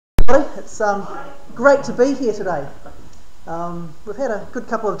It's great to be here today. We've had a good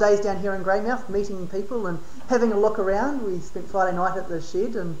couple of days down here in Greymouth, meeting people and having a look around. We spent Friday night at the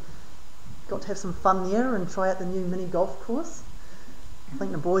shed and got to have some fun there and try out the new mini golf course. I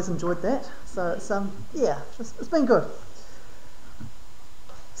think the boys enjoyed that. So it's been good.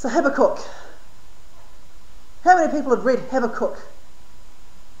 So Habakkuk. How many people have read Habakkuk?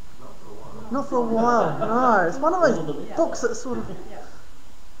 Not for a while. No, it's one of those books that sort of...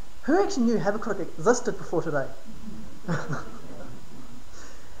 Who actually knew Habakkuk existed before today?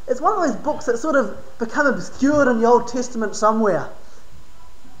 It's one of those books that sort of become obscured in the Old Testament somewhere.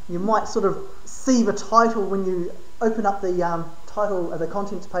 You might sort of see the title when you open up the title of the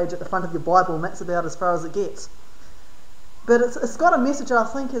contents page at the front of your Bible, and that's about as far as it gets. But it's got a message that I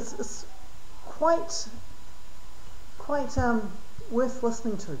think is quite worth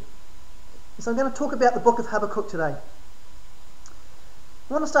listening to. So I'm going to talk about the book of Habakkuk today.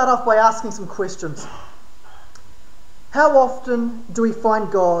 I want to start off by asking some questions. How often do we find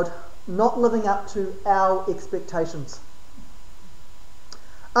God not living up to our expectations?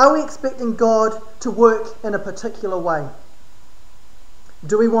 Are we expecting God to work in a particular way?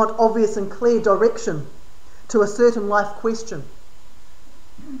 Do we want obvious and clear direction to a certain life question?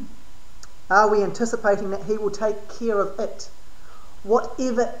 Are we anticipating that He will take care of it,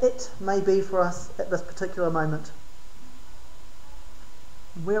 whatever it may be for us at this particular moment?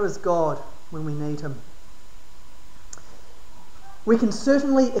 Where is God when we need Him? We can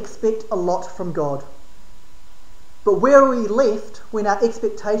certainly expect a lot from God, but where are we left when our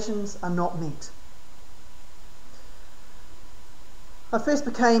expectations are not met? I first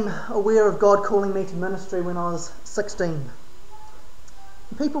became aware of God calling me to ministry when I was 16.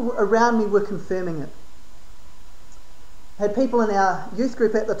 People around me were confirming it. I had people in our youth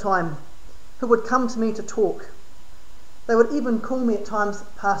group at the time who would come to me to talk. They would even call me at times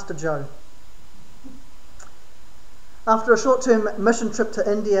Pastor Joe. After a short-term mission trip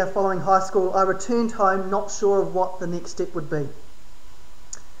to India following high school, I returned home not sure of what the next step would be.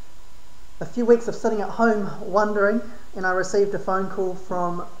 A few weeks of sitting at home wondering, and I received a phone call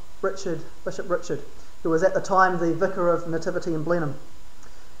from Bishop Richard, who was at the time the Vicar of Nativity in Blenheim.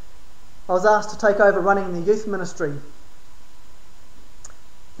 I was asked to take over running the youth ministry.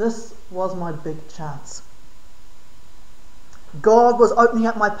 This was my big chance. God was opening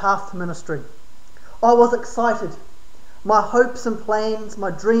up my path to ministry. I was excited. My hopes and plans,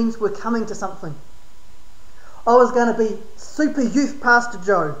 my dreams were coming to something. I was going to be super youth Pastor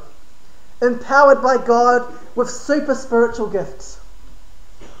Joe, empowered by God with super spiritual gifts.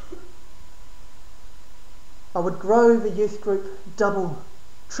 I would grow the youth group double,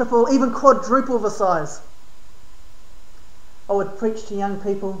 triple, even quadruple the size. I would preach to young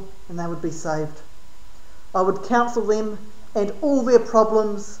people and they would be saved. I would counsel them and all their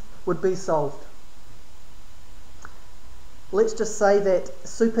problems would be solved. Let's just say that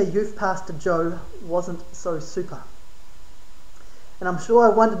super youth Pastor Joe wasn't so super. And I'm sure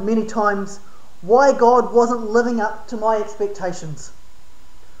I wondered many times why God wasn't living up to my expectations.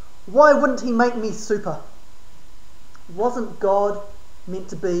 Why wouldn't He make me super? Wasn't God meant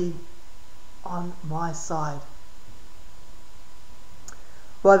to be on my side?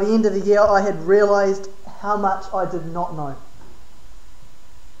 By the end of the year, I had realised how much I did not know.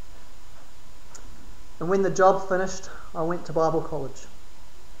 And when the job finished, I went to Bible college,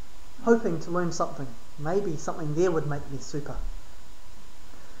 hoping to learn something. Maybe something there would make me super.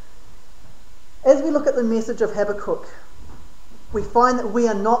 As we look at the message of Habakkuk, we find that we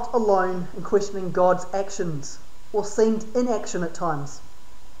are not alone in questioning God's actions or seemed inaction at times.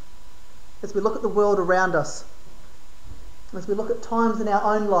 As we look at the world around us, as we look at times in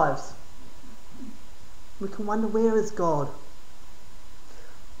our own lives, we can wonder, where is God?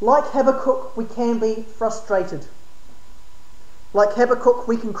 Like Habakkuk, we can be frustrated. Like Habakkuk,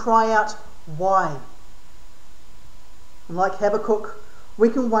 we can cry out, why? And like Habakkuk, we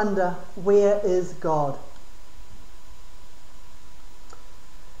can wonder, where is God?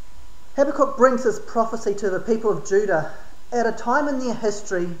 Habakkuk brings his prophecy to the people of Judah at a time in their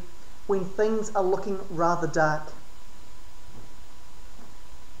history when things are looking rather dark.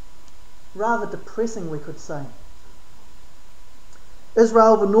 Rather depressing, we could say.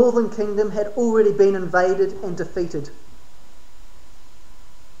 Israel, the northern kingdom, had already been invaded and defeated.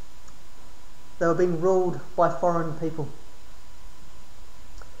 They were being ruled by foreign people.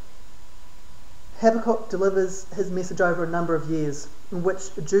 Habakkuk delivers his message over a number of years in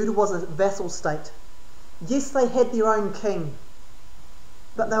which Judah was a vassal state. Yes, they had their own king,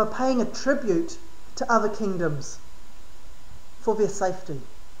 but they were paying a tribute to other kingdoms for their safety.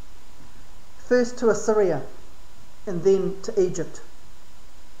 First to Assyria and then to Egypt.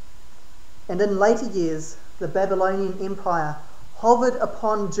 and in later years the Babylonian Empire hovered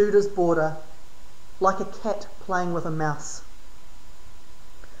upon Judah's border like a cat playing with a mouse.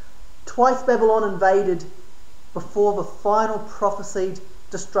 Twice Babylon invaded before the final prophesied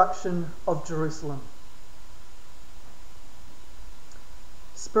destruction of Jerusalem.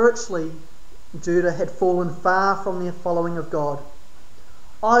 Spiritually, Judah had fallen far from the following of God.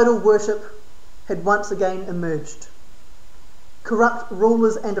 Idol worship had once again emerged. Corrupt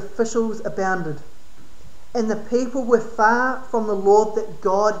rulers and officials abounded, and the people were far from the Lord that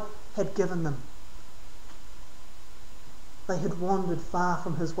God had given them. They had wandered far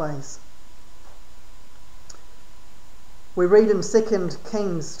from his ways. We read in 2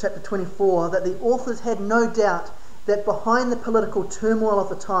 Kings chapter 24 that the authors had no doubt that behind the political turmoil of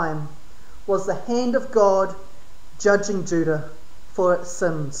the time was the hand of God judging Judah for its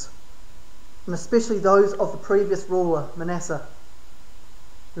sins, and especially those of the previous ruler, Manasseh.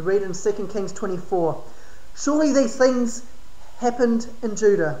 We read in 2 Kings 24, "Surely these things happened in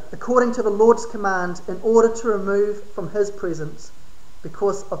Judah, according to the Lord's command, in order to remove from his presence,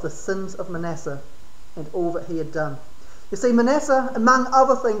 because of the sins of Manasseh and all that he had done." You see, Manasseh, among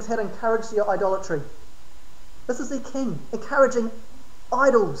other things, had encouraged the idolatry. This is their king, encouraging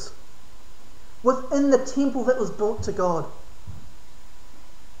idols within the temple that was built to God.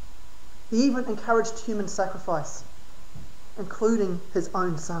 He even encouraged human sacrifice, including his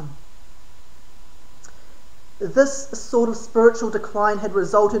own son. This sort of spiritual decline had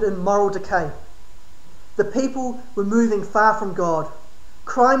resulted in moral decay. The people were moving far from God.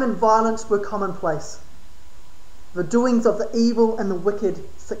 Crime and violence were commonplace. The doings of the evil and the wicked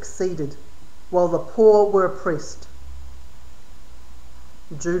succeeded, while the poor were oppressed.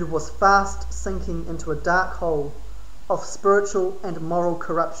 Judah was fast sinking into a dark hole of spiritual and moral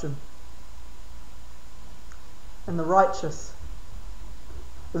corruption. And the righteous,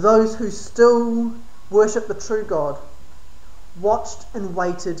 those who still worship the true God, watched and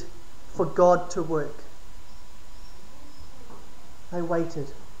waited for God to work. They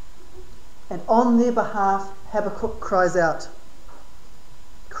waited. And on their behalf, Habakkuk cries out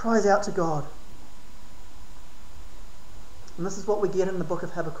to God. And this is what we get in the book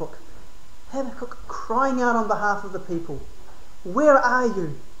of Habakkuk. Habakkuk crying out on behalf of the people. Where are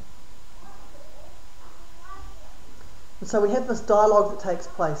you? And so we have this dialogue that takes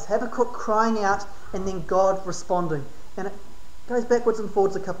place. Habakkuk crying out and then God responding. And it goes backwards and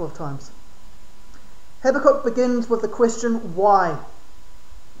forwards a couple of times. Habakkuk begins with the question, why?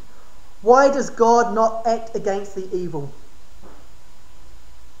 Why does God not act against the evil?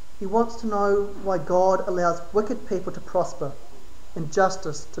 He wants to know why God allows wicked people to prosper and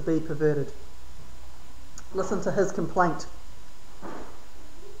justice to be perverted. Listen to his complaint.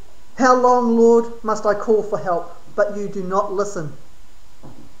 "How long, Lord, must I call for help, but you do not listen?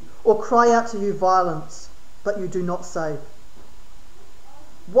 Or cry out to you violence, but you do not save?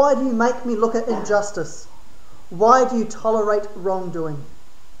 Why do you make me look at injustice? Why do you tolerate wrongdoing?"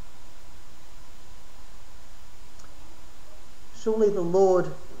 Surely the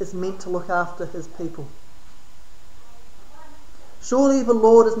Lord is meant to look after his people. Surely the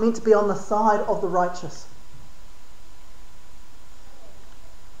Lord is meant to be on the side of the righteous.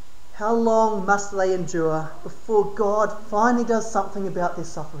 How long must they endure before God finally does something about their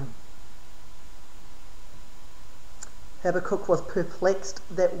suffering? Habakkuk was perplexed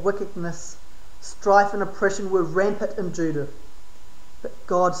that wickedness, strife and oppression were rampant in Judah, but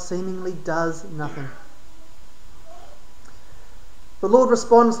God seemingly does nothing. The Lord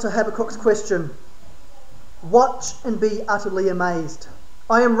responds to Habakkuk's question, "Watch and be utterly amazed.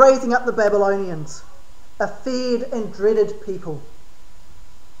 I am raising up the Babylonians, a feared and dreaded people."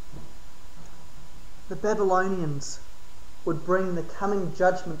 The Babylonians would bring the coming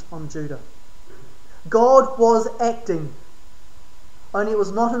judgment on Judah. God was acting, only it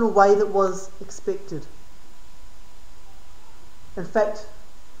was not in a way that was expected. In fact,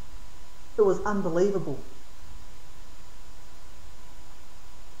 it was unbelievable.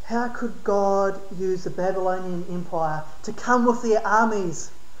 How could God use the Babylonian Empire to come with their armies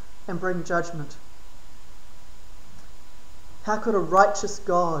and bring judgment? How could a righteous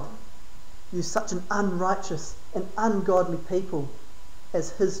God use such an unrighteous and ungodly people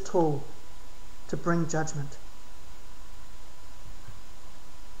as his tool to bring judgment?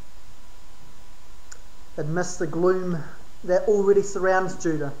 Amidst the gloom that already surrounds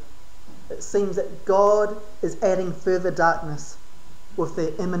Judah, it seems that God is adding further darkness with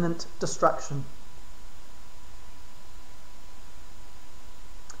their imminent destruction.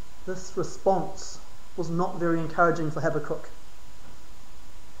 This response was not very encouraging for Habakkuk.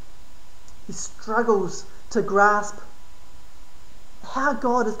 He struggles to grasp how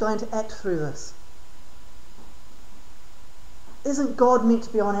God is going to act through this. Isn't God meant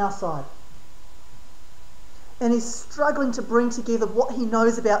to be on our side? And he's struggling to bring together what he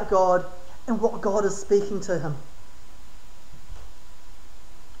knows about God and what God is speaking to him.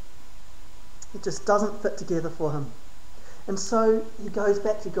 It just doesn't fit together for him. And so he goes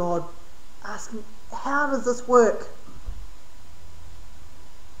back to God, asking, how does this work?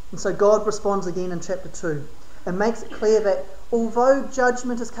 And so God responds again in chapter 2 and makes it clear that although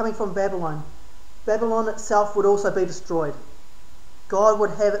judgment is coming from Babylon, Babylon itself would also be destroyed. God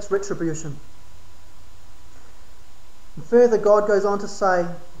would have its retribution. And further, God goes on to say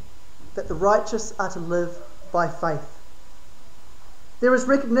that the righteous are to live by faith. There is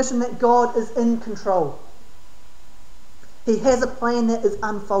recognition that God is in control. He has a plan that is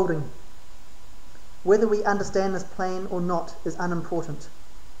unfolding. Whether we understand this plan or not is unimportant.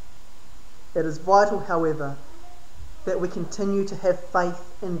 It is vital, however, that we continue to have faith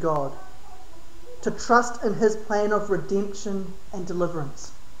in God, to trust in his plan of redemption and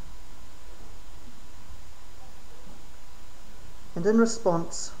deliverance. And in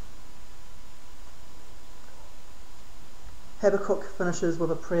response, Habakkuk finishes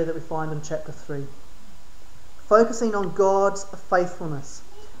with a prayer that we find in chapter 3, focusing on God's faithfulness,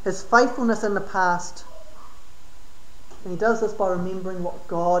 his faithfulness in the past, and he does this by remembering what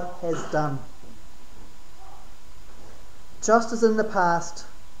God has done. Just as in the past,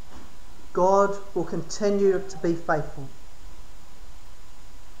 God will continue to be faithful.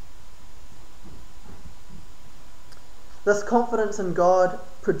 This confidence in God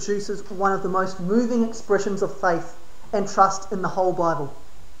produces one of the most moving expressions of faith and trust in the whole Bible.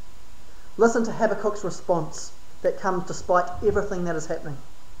 Listen to Habakkuk's response that comes despite everything that is happening.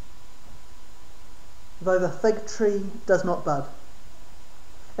 Though the fig tree does not bud,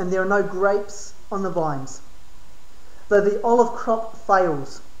 and there are no grapes on the vines, though the olive crop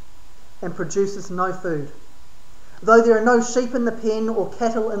fails and produces no food, though there are no sheep in the pen or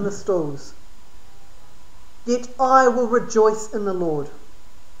cattle in the stalls, yet I will rejoice in the Lord.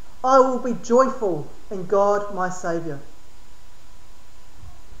 I will be joyful in God my Saviour.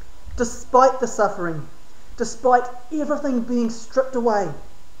 Despite the suffering, despite everything being stripped away,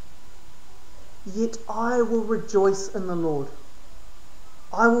 yet I will rejoice in the Lord.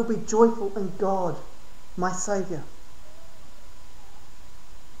 I will be joyful in God my Saviour.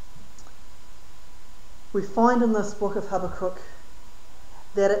 We find in this book of Habakkuk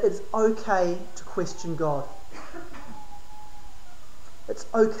that it is okay to question God. It's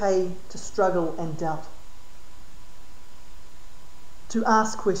okay to struggle and doubt. To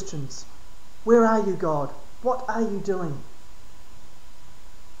ask questions. Where are you, God? What are you doing?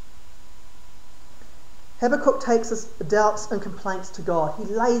 Habakkuk takes his doubts and complaints to God. He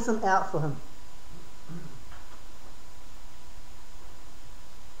lays them out for him.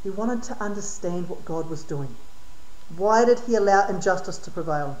 He wanted to understand what God was doing. Why did he allow injustice to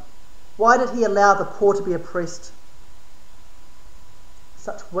prevail? Why did he allow the poor to be oppressed?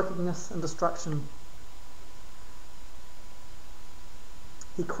 Such wickedness and destruction.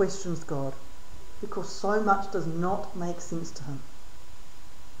 He questions God because so much does not make sense to him.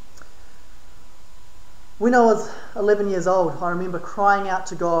 When I was 11 years old, I remember crying out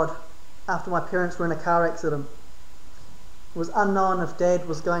to God after my parents were in a car accident. It was unknown if Dad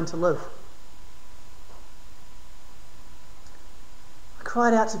was going to live. I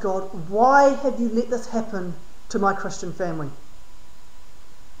cried out to God, why have you let this happen to my Christian family?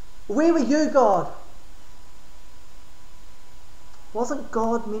 Where were you, God? Wasn't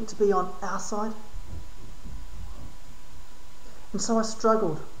God meant to be on our side? And so I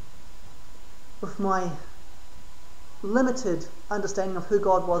struggled with my limited understanding of who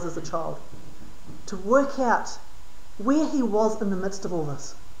God was as a child to work out where he was in the midst of all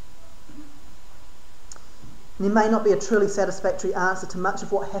this. And there may not be a truly satisfactory answer to much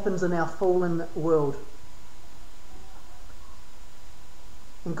of what happens in our fallen world.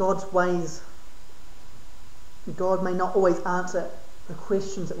 In God's ways, God may not always answer the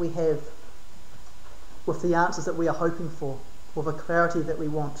questions that we have with the answers that we are hoping for, or the clarity that we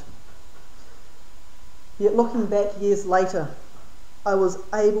want. Yet looking back years later, I was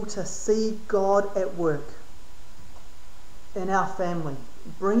able to see God at work in our family,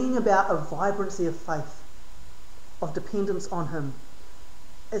 bringing about a vibrancy of faith, of dependence on him,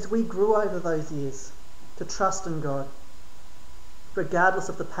 as we grew over those years to trust in God, regardless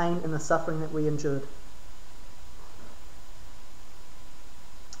of the pain and the suffering that we endured.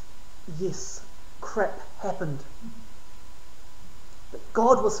 Yes, crap happened, but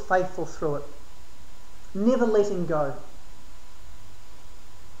God was faithful through it, never letting go.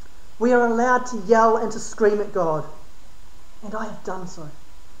 We are allowed to yell and to scream at God, and I have done so.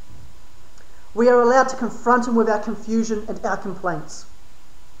 We are allowed to confront him with our confusion and our complaints,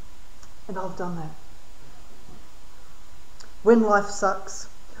 and I've done that. When life sucks,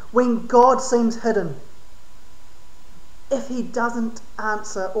 when God seems hidden, if he doesn't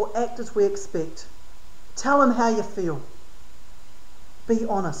answer or act as we expect, tell him how you feel. Be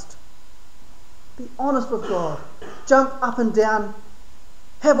honest. Be honest with God. Jump up and down.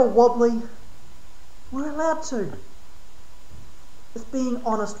 Have a wobbly. We're allowed to. It's being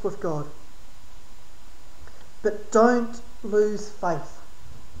honest with God. But don't lose faith,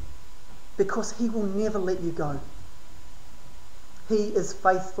 because he will never let you go. He is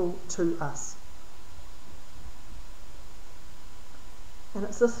faithful to us. And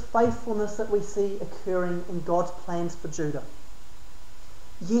it's this faithfulness that we see occurring in God's plans for Judah.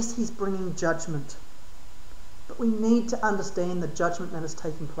 Yes, he's bringing judgment, but we need to understand the judgment that is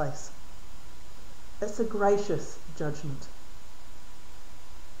taking place. It's a gracious judgment.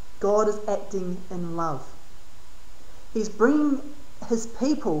 God is acting in love. He's bringing his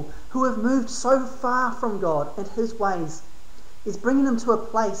people who have moved so far from God and his ways, he's bringing them to a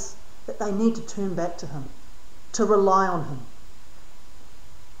place that they need to turn back to him, to rely on him,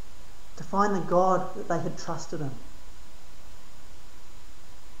 to find the God that they had trusted in.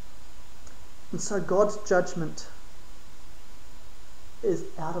 And so God's judgment is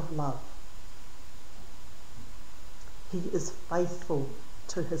out of love. He is faithful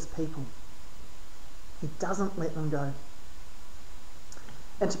to his people. He doesn't let them go.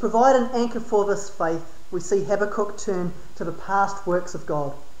 And to provide an anchor for this faith, we see Habakkuk turn to the past works of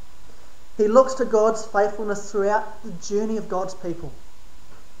God. He looks to God's faithfulness throughout the journey of God's people.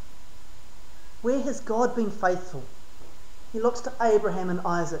 Where has God been faithful? He looks to Abraham and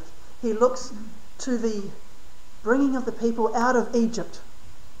Isaac. He looks to the bringing of the people out of Egypt,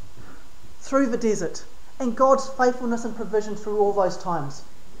 through the desert, and God's faithfulness and provision through all those times.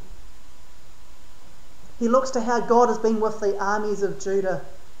 He looks to how God has been with the armies of Judah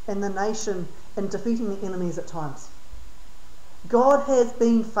and the nation in defeating the enemies at times. God has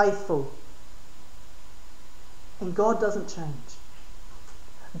been faithful, and God doesn't change.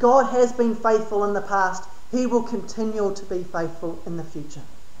 God has been faithful in the past. He will continue to be faithful in the future.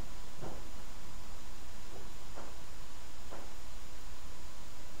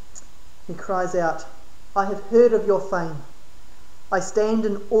 He cries out, I have heard of your fame. I stand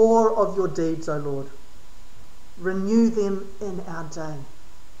in awe of your deeds, O Lord. Renew them in our day.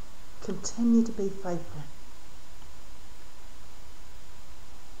 Continue to be faithful.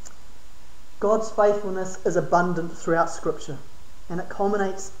 God's faithfulness is abundant throughout Scripture, and it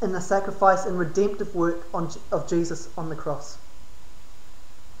culminates in the sacrifice and redemptive work of Jesus on the cross.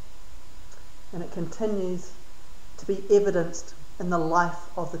 And it continues to be evidenced in the life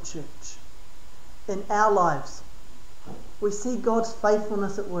of the church. In our lives, we see God's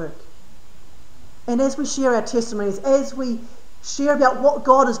faithfulness at work. And as we share our testimonies, as we share about what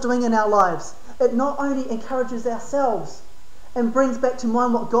God is doing in our lives, it not only encourages ourselves and brings back to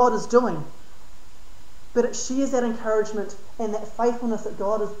mind what God is doing, but it shares that encouragement and that faithfulness that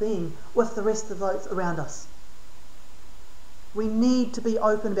God is being with the rest of those around us. We need to be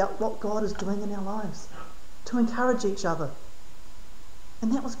open about what God is doing in our lives, to encourage each other.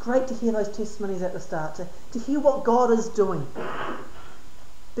 And that was great to hear those testimonies at the start, to hear what God is doing,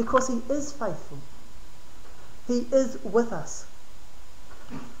 because he is faithful. He is with us.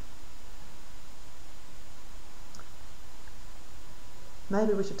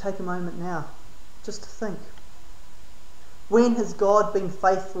 Maybe we should take a moment now just to think. When has God been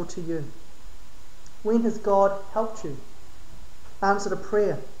faithful to you? When has God helped you, answered a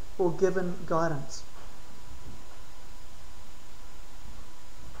prayer, or given guidance?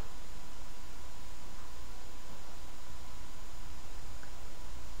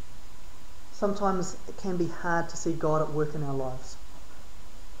 Sometimes it can be hard to see God at work in our lives.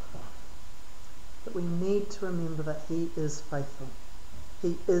 But we need to remember that he is faithful.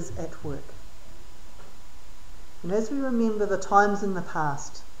 He is at work. And as we remember the times in the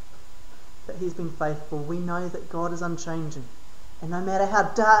past that he's been faithful, we know that God is unchanging. And no matter how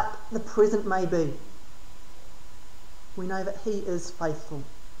dark the present may be, we know that he is faithful.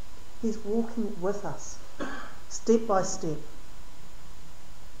 He's walking with us, step by step.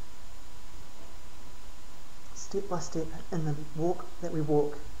 Step by step in the walk that we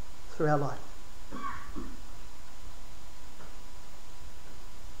walk through our life.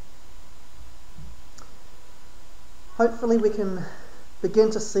 Hopefully we can begin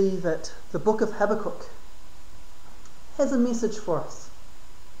to see that the book of Habakkuk has a message for us.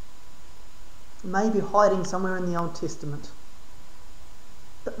 Maybe hiding somewhere in the Old Testament.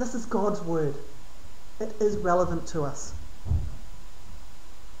 But this is God's word. It is relevant to us.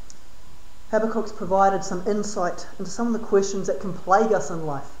 Habakkuk's provided some insight into some of the questions that can plague us in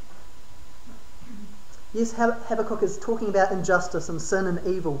life. Yes, Habakkuk is talking about injustice and sin and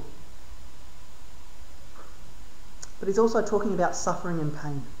evil, but he's also talking about suffering and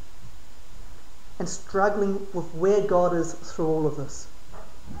pain and struggling with where God is through all of this.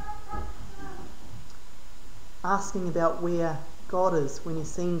 Asking about where God is when he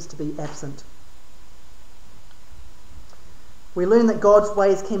seems to be absent. We learn that God's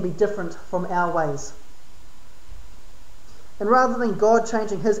ways can be different from our ways. And rather than God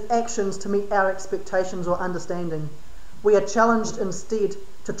changing his actions to meet our expectations or understanding, we are challenged instead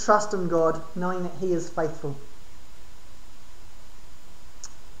to trust in God, knowing that he is faithful.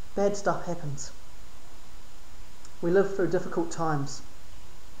 Bad stuff happens. We live through difficult times.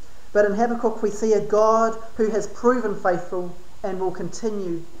 But in Habakkuk we see a God who has proven faithful and will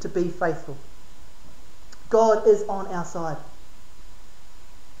continue to be faithful. God is on our side.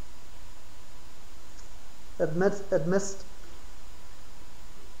 Amidst the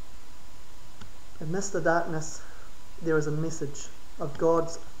darkness, there is a message of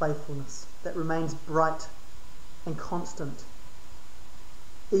God's faithfulness that remains bright and constant,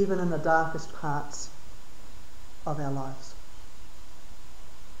 even in the darkest parts of our lives.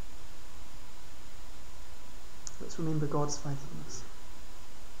 Let's remember God's faithfulness.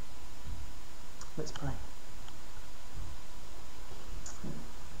 Let's pray.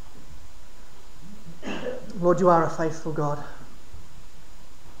 Lord, you are a faithful God.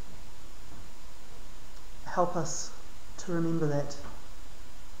 Help us to remember that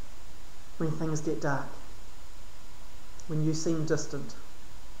when things get dark, when you seem distant.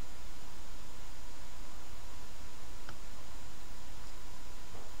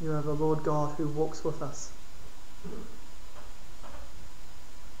 You are the Lord God who walks with us.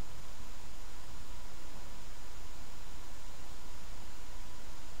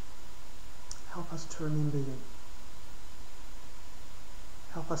 Help us to remember you.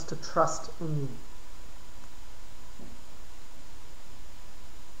 Help us to trust in you.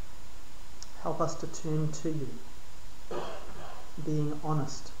 Help us to turn to you, being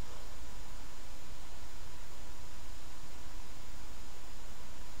honest.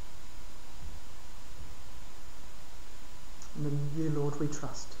 And in you, Lord, we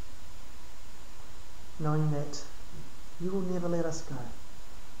trust, knowing that you will never let us go.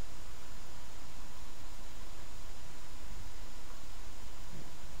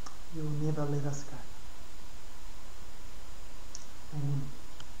 You will never let us go. Amen.